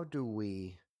how do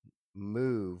we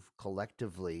move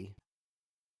collectively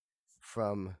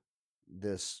from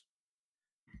this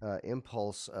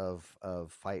impulse of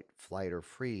fight, flight, or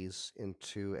freeze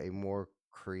into a more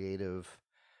creative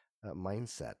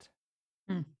mindset?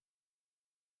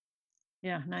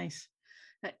 Yeah, nice.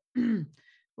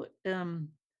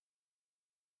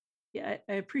 Yeah,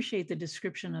 I appreciate the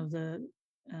description of the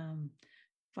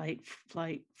fight,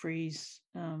 flight, freeze.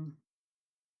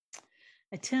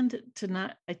 I tend to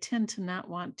not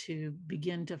want to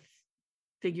begin to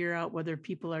figure out whether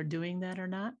people are doing that or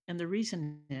not. And the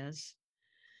reason is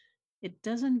it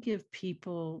doesn't give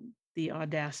people the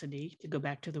audacity, to go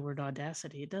back to the word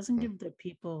audacity, it doesn't give the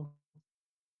people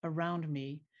around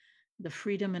me the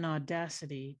freedom and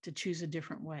audacity to choose a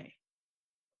different way.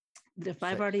 If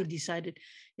I've already decided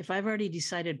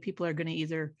people are going to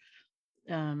either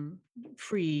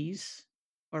freeze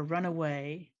or run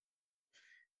away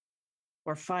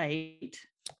or fight,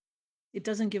 it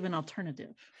doesn't give an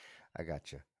alternative. I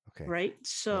got you. Okay. Right.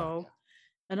 So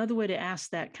another way to ask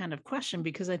that kind of question,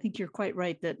 because I think you're quite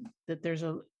right that there's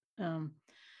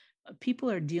people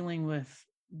are dealing with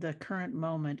the current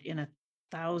moment in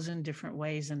 1,000 different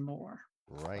ways and more.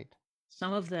 Right.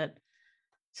 Some of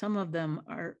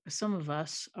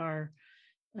us are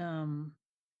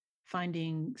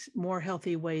finding more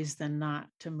healthy ways than not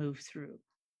to move through.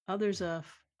 Others of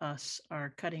us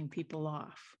are cutting people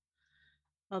off.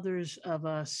 Others of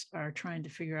us are trying to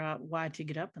figure out why to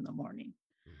get up in the morning.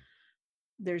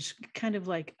 There's kind of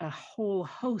like a whole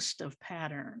host of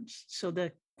patterns. So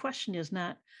the question is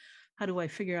not, how do I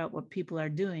figure out what people are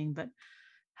doing, but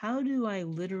how do I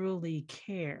literally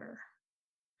care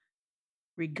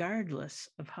regardless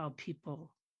of how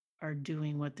people are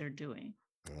doing what they're doing?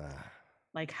 Ah.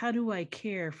 Like, how do I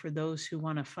care for those who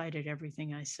want to fight at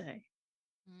everything I say?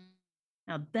 Mm.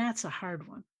 Now, that's a hard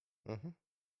one, Mm-hmm.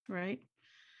 right?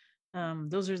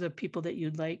 Those are the people that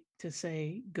you'd like to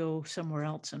say, go somewhere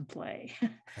else and play.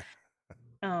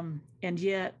 And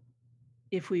yet,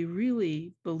 if we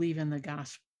really believe in the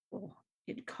gospel,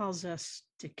 it calls us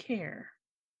to care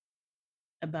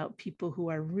about people who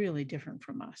are really different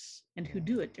from us and who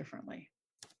do it differently.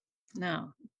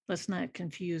 Now, let's not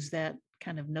confuse that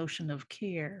kind of notion of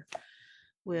care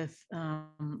with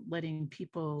letting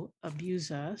people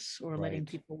abuse us or letting Right.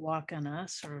 people walk on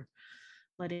us or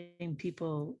letting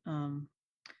people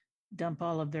dump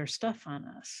all of their stuff on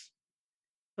us.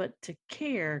 But to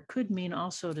care could mean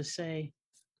also to say,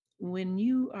 when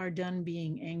you are done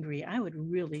being angry, I would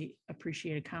really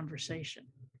appreciate a conversation,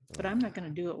 but I'm not going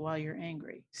to do it while you're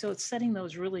angry. So it's setting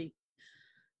those really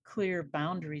clear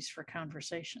boundaries for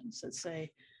conversations that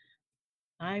say,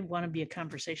 I want to be a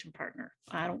conversation partner.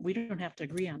 We don't have to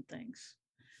agree on things,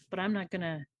 but I'm not going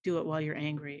to do it while you're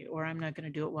angry, or I'm not going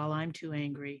to do it while I'm too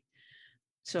angry.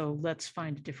 So let's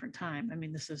find a different time. I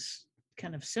mean, this is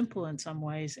kind of simple in some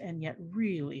ways and yet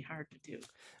really hard to do.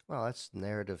 Well, that's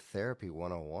narrative therapy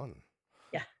 101.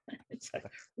 Yeah,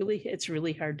 it's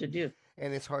really hard to do.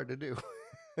 And it's hard to do.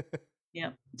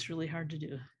 Yeah, it's really hard to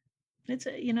do.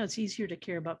 It's easier to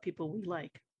care about people we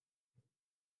like.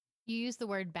 You use the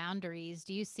word boundaries.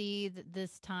 Do you see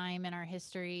this time in our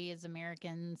history as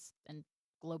Americans and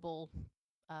global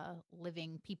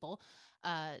living people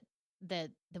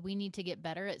that we need to get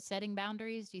better at setting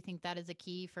boundaries? Do you think that is a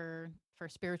key for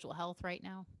spiritual health right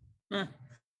now? Uh,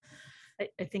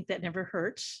 I think that never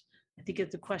hurts. I think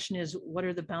if the question is, what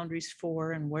are the boundaries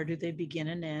for, and where do they begin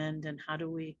and end, and how do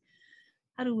we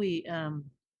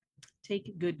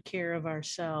take good care of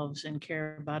ourselves and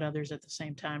care about others at the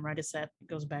same time, right? It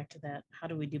goes back to that. How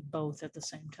do we do both at the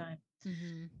same time?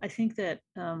 Mm-hmm. I think that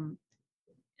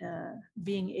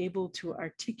being able to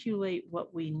articulate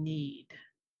what we need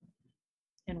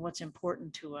and what's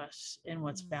important to us and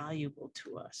what's valuable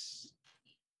to us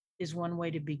is one way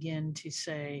to begin to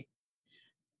say,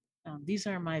 these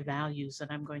are my values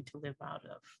that I'm going to live out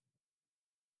of.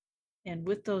 And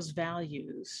with those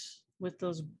values, with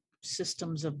those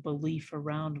systems of belief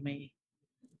around me,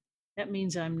 that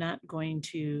means I'm not going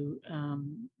to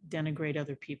denigrate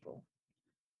other people.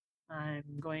 I'm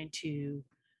going to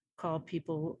call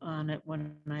people on it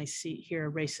when I hear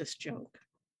a racist joke.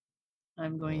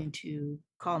 I'm going to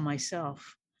call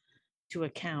myself to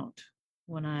account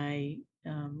when I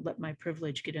let my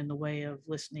privilege get in the way of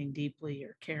listening deeply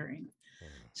or caring.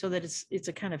 So that it's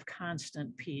a kind of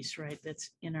constant piece, right? That's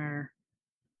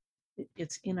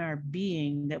it's in our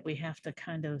being that we have to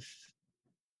kind of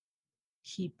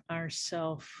keep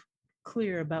ourselves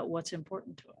clear about what's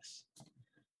important to us.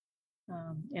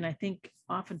 And I think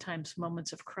oftentimes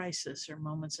moments of crisis or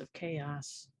moments of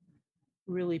chaos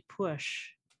really push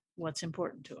what's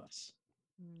important to us.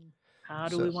 How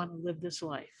do we So, want to live this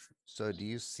life? so do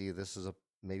you see this as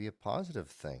maybe a positive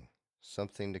thing,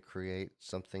 something to create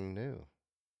something new?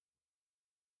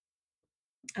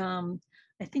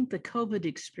 I think the COVID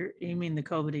experience, you mean the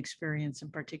COVID experience in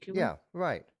particular? Yeah,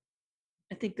 right.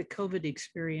 I think the COVID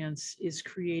experience is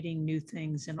creating new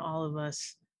things in all of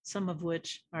us, some of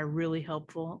which are really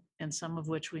helpful and some of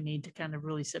which we need to kind of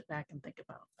really sit back and think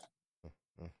about.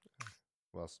 Mm,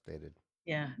 well stated.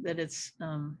 Yeah, that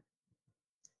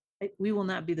we will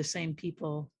not be the same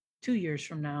people 2 years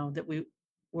from now that we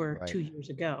were Right, 2 years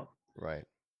ago. right.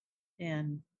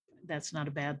 And that's not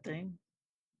a bad thing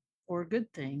or a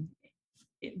good thing.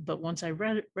 But once I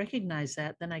recognize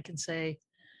that, then I can say,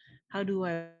 how do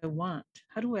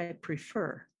I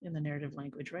prefer in the narrative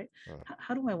language, right? Uh,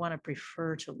 How do I want to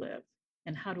prefer to live?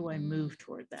 And how do I move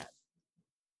toward that?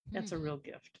 That's a Mm-hmm. real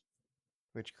gift.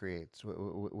 which creates,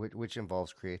 which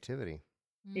involves creativity.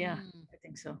 Yeah, I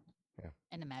think so. Yeah.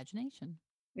 And imagination.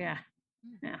 Yeah,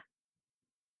 Mm. yeah,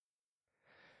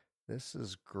 This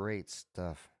is great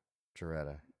stuff,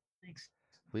 Joretta. thanks.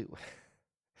 We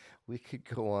we could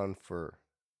go on for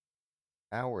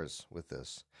hours with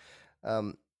this.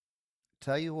 Um,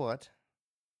 tell you what,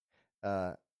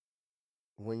 uh,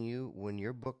 when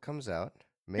your book comes out,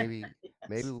 maybe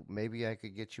Yes. maybe I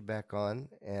could get you back on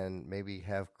and maybe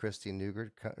have Christy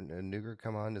Nugert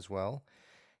come on as well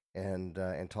and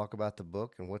talk about the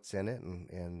book and what's in it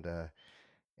and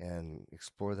and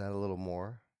explore that a little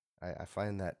more. I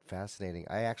find that fascinating.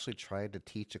 I actually tried to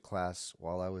teach a class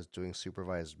while I was doing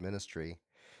supervised ministry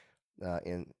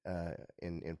in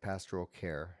pastoral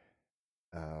care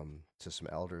to some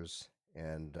elders,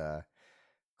 and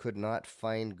could not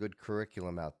find good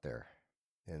curriculum out there.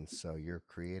 And so you're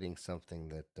creating something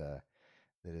that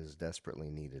is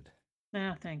desperately needed.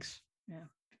 Yeah, thanks. Yeah,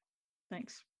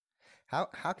 thanks.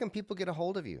 How can people get a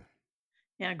hold of you?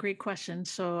 Yeah, great question.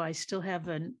 So I still have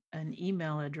an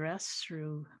email address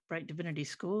through Bright Divinity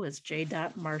School. It's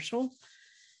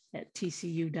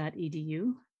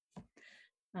j.marshall@tcu.edu.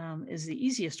 Is the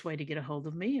easiest way to get a hold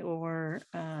of me, or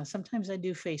sometimes I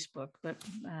do Facebook, but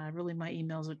really my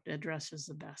email address is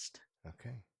the best.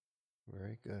 Okay.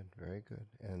 Very good, very good.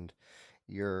 And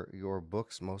your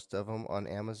books, most of them on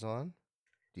Amazon?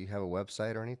 Do you have a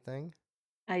website or anything?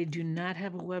 I do not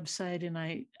have a website, and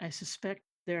I suspect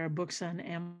there are books on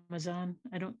Amazon.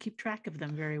 I don't keep track of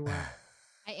them very well.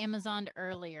 I Amazoned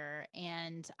earlier,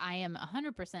 and I am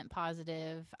 100%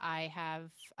 positive I have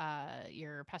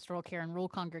your Pastoral Care and Rural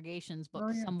Congregations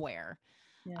book somewhere.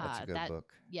 Yeah. That's a good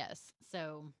book. Yes.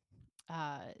 So,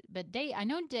 but Dave, I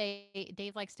know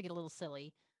Dave likes to get a little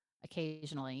silly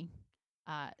occasionally.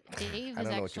 Dave I is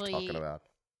don't know what you're talking about.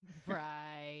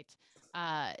 right.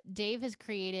 Dave has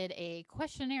created a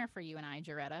questionnaire for you and I,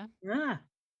 Joretta. Ah,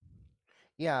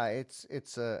 Yeah, it's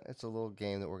a little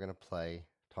game that we're gonna play,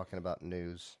 talking about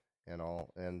news and all.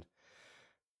 And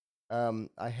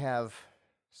I have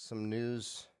some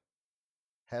news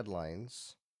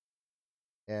headlines,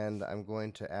 and I'm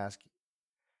going to ask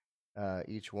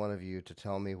each one of you to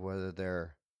tell me whether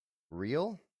they're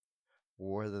real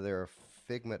or whether they're a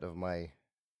figment of my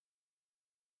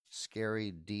scary,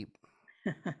 deep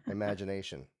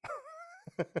imagination.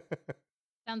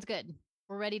 Sounds good.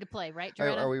 We're ready to play, right, Are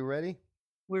Joretta? we ready?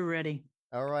 we're ready.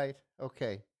 All right.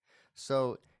 Okay.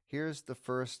 So here's the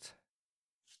first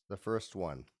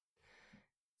one.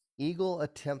 Eagle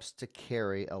attempts to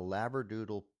carry a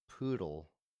Labradoodle poodle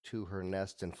to her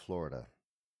nest in Florida.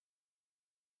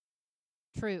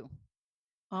 True.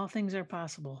 All things are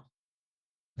possible.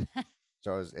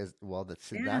 So well,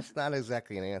 that's not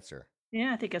exactly an answer.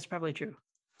 Yeah, I think that's probably true.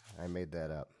 I made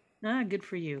that up. Ah, good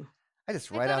for you. I just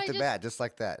right out the bat, just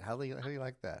like that. How do you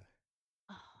like that?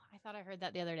 Oh, I thought I heard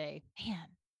that the other day. Man.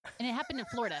 And it happened in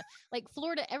Florida. Like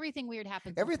Florida, everything weird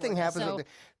happens. Everything in Florida, happens. So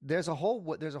there's a whole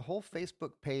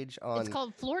Facebook page on. It's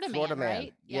called Florida Man,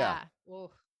 right? Yeah.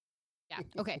 Whoa. Yeah.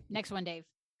 Okay. Next one, Dave.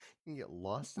 You can get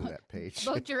lost in that page.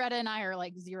 Both Joretta and I are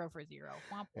like 0 for 0.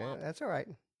 Womp, womp. Yeah, that's all right.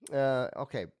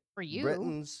 Okay. For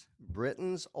you,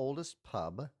 Britain's oldest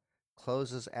pub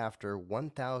closes after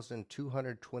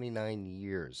 1,229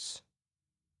 years.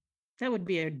 That would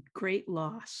be a great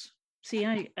loss. See,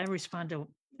 I respond to,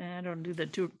 I don't do the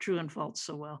true and false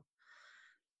so well.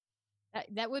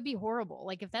 That would be horrible.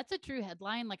 Like if that's a true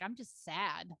headline, like I'm just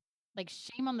sad. Like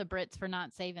shame on the Brits for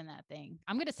not saving that thing.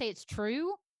 I'm going to say it's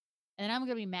true, and then I'm going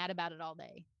to be mad about it all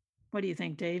day. What do you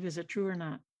think, Dave? Is it true or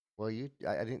not? Well, I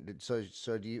didn't. So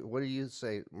do you? What do you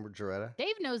say, Joretta?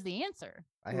 Dave knows the answer.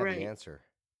 I have the answer.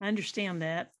 I understand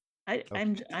that.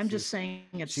 I'm just saying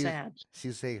it's sad.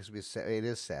 She's saying it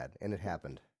is sad, and it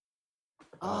happened.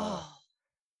 Oh.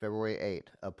 February 8th,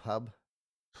 a pub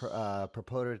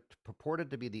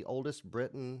purported to be the oldest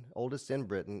in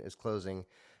Britain is closing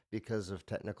because of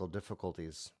technical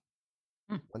difficulties.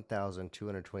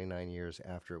 1,229 years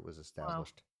after it was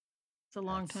established. Wow. It's a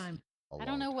long time. I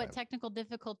don't know what technical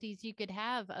difficulties you could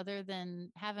have other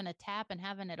than having a tap and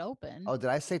having it open. Oh, did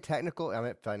I say technical? I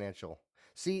meant financial.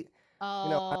 See,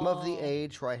 I'm of the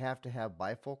age where I have to have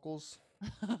bifocals.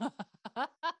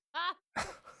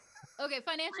 Okay,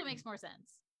 financial makes more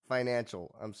sense.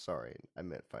 Financial. I'm sorry. I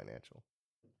meant financial.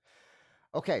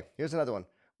 Okay, here's another one.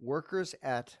 Workers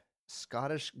at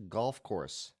Scottish golf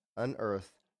course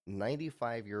unearth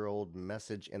 95-year-old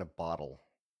message in a bottle.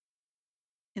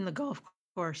 In the golf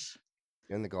course.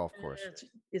 In the golf course.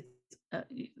 I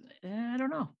don't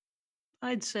know.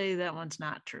 I'd say that one's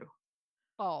not true.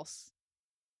 False.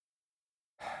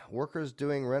 Workers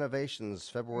doing renovations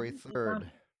February 3rd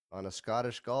on a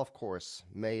Scottish golf course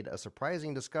made a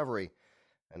surprising discovery.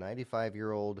 A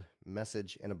 95-year-old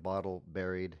message in a bottle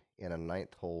buried in a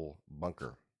 9th hole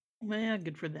bunker. Well,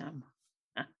 good for them.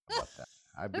 How about that?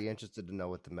 I'd be interested to know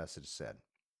what the message said.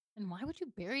 And why would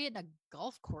you bury it in a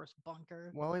golf course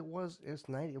bunker? Well, it's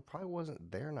 90. It probably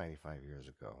wasn't there 95 years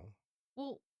ago.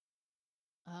 Well,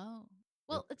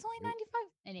 it's only 95.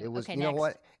 Anyway, it was. Okay, you know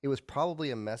what? It was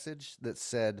probably a message that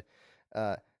said,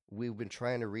 "We've been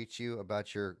trying to reach you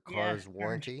about your car's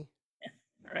warranty."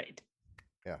 Right.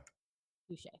 Yeah.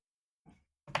 Touche.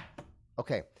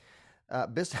 Okay.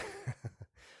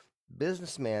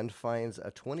 businessman finds a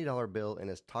 $20 bill in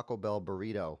his Taco Bell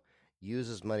burrito,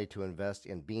 uses money to invest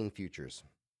in bean futures.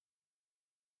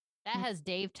 That has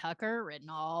Dave Tucker written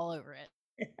all over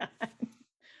it.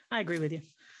 I agree with you.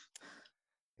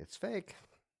 It's fake.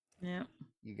 Yeah.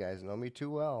 You guys know me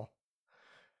too well.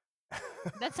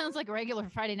 That sounds like a regular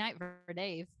Friday night for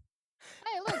Dave.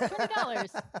 Hey, look,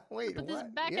 $20. Wait, put this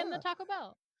back in the Taco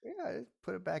Bell. Yeah,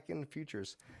 put it back in the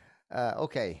futures.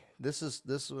 Okay, this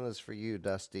one is for you,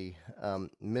 Dusty.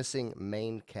 Missing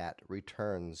Maine cat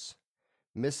returns.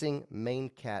 Missing Maine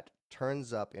cat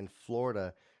turns up in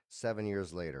Florida 7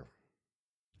 years later.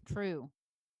 True.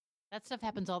 That stuff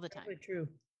happens all the time. Probably true.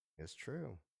 It's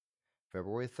true.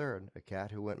 February 3rd, a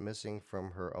cat who went missing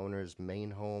from her owner's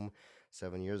Maine home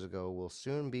 7 years ago will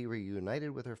soon be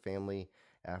reunited with her family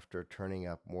after turning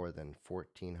up more than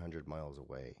 1,400 miles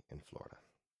away in Florida.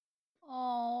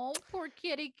 Oh, poor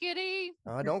kitty.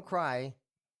 Don't cry.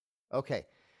 Okay.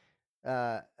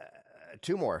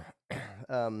 Two more.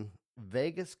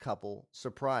 Vegas couple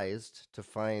surprised to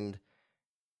find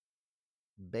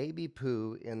baby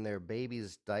poo in their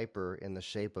baby's diaper in the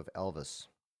shape of Elvis.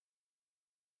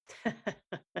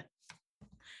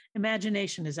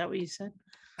 Imagination, is that what you said?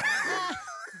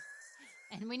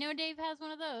 And we know Dave has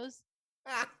one of those.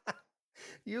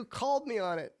 You called me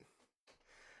on it.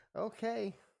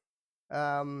 Okay.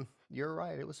 You're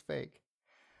right. It was fake.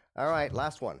 All right.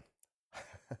 Last one.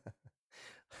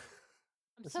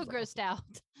 I'm so grossed out.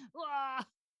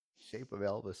 Shape of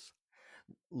Elvis.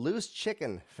 Loose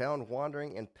chicken found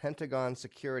wandering in Pentagon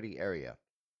security area.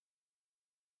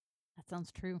 That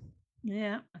sounds true.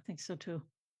 Yeah, I think so too.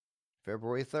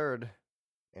 February 3rd,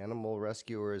 animal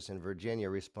rescuers in Virginia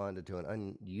responded to an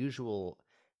unusual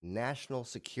national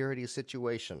security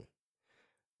situation.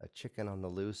 A chicken on the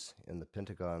loose in the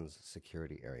Pentagon's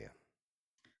security area.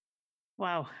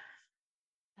 Wow.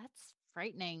 That's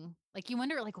frightening. Like, you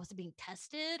wonder, like, was it being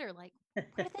tested, or like, where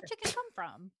did that chicken come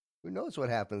from? Who knows what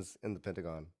happens in the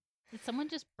Pentagon? Did someone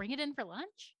just bring it in for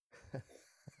lunch?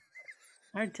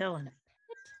 Hard telling.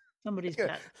 Somebody's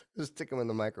pet. Just stick them in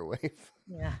the microwave.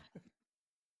 Yeah.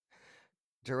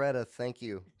 Joretta, thank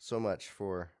you so much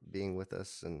for being with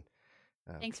us, and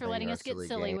thanks for letting us get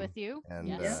silly with you. And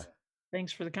yes.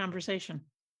 Thanks for the conversation.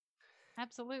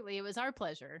 Absolutely. It was our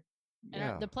pleasure.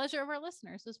 And the pleasure of our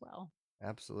listeners as well.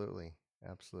 Absolutely.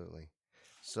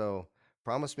 So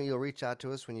promise me you'll reach out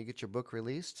to us when you get your book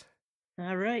released.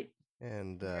 All right.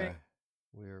 And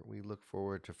we look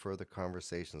forward to further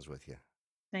conversations with you.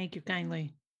 Thank you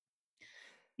kindly.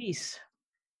 Peace.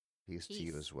 Peace to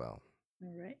you as well.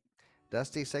 All right.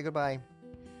 Dusty, say goodbye.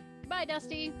 Bye,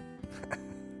 Dusty.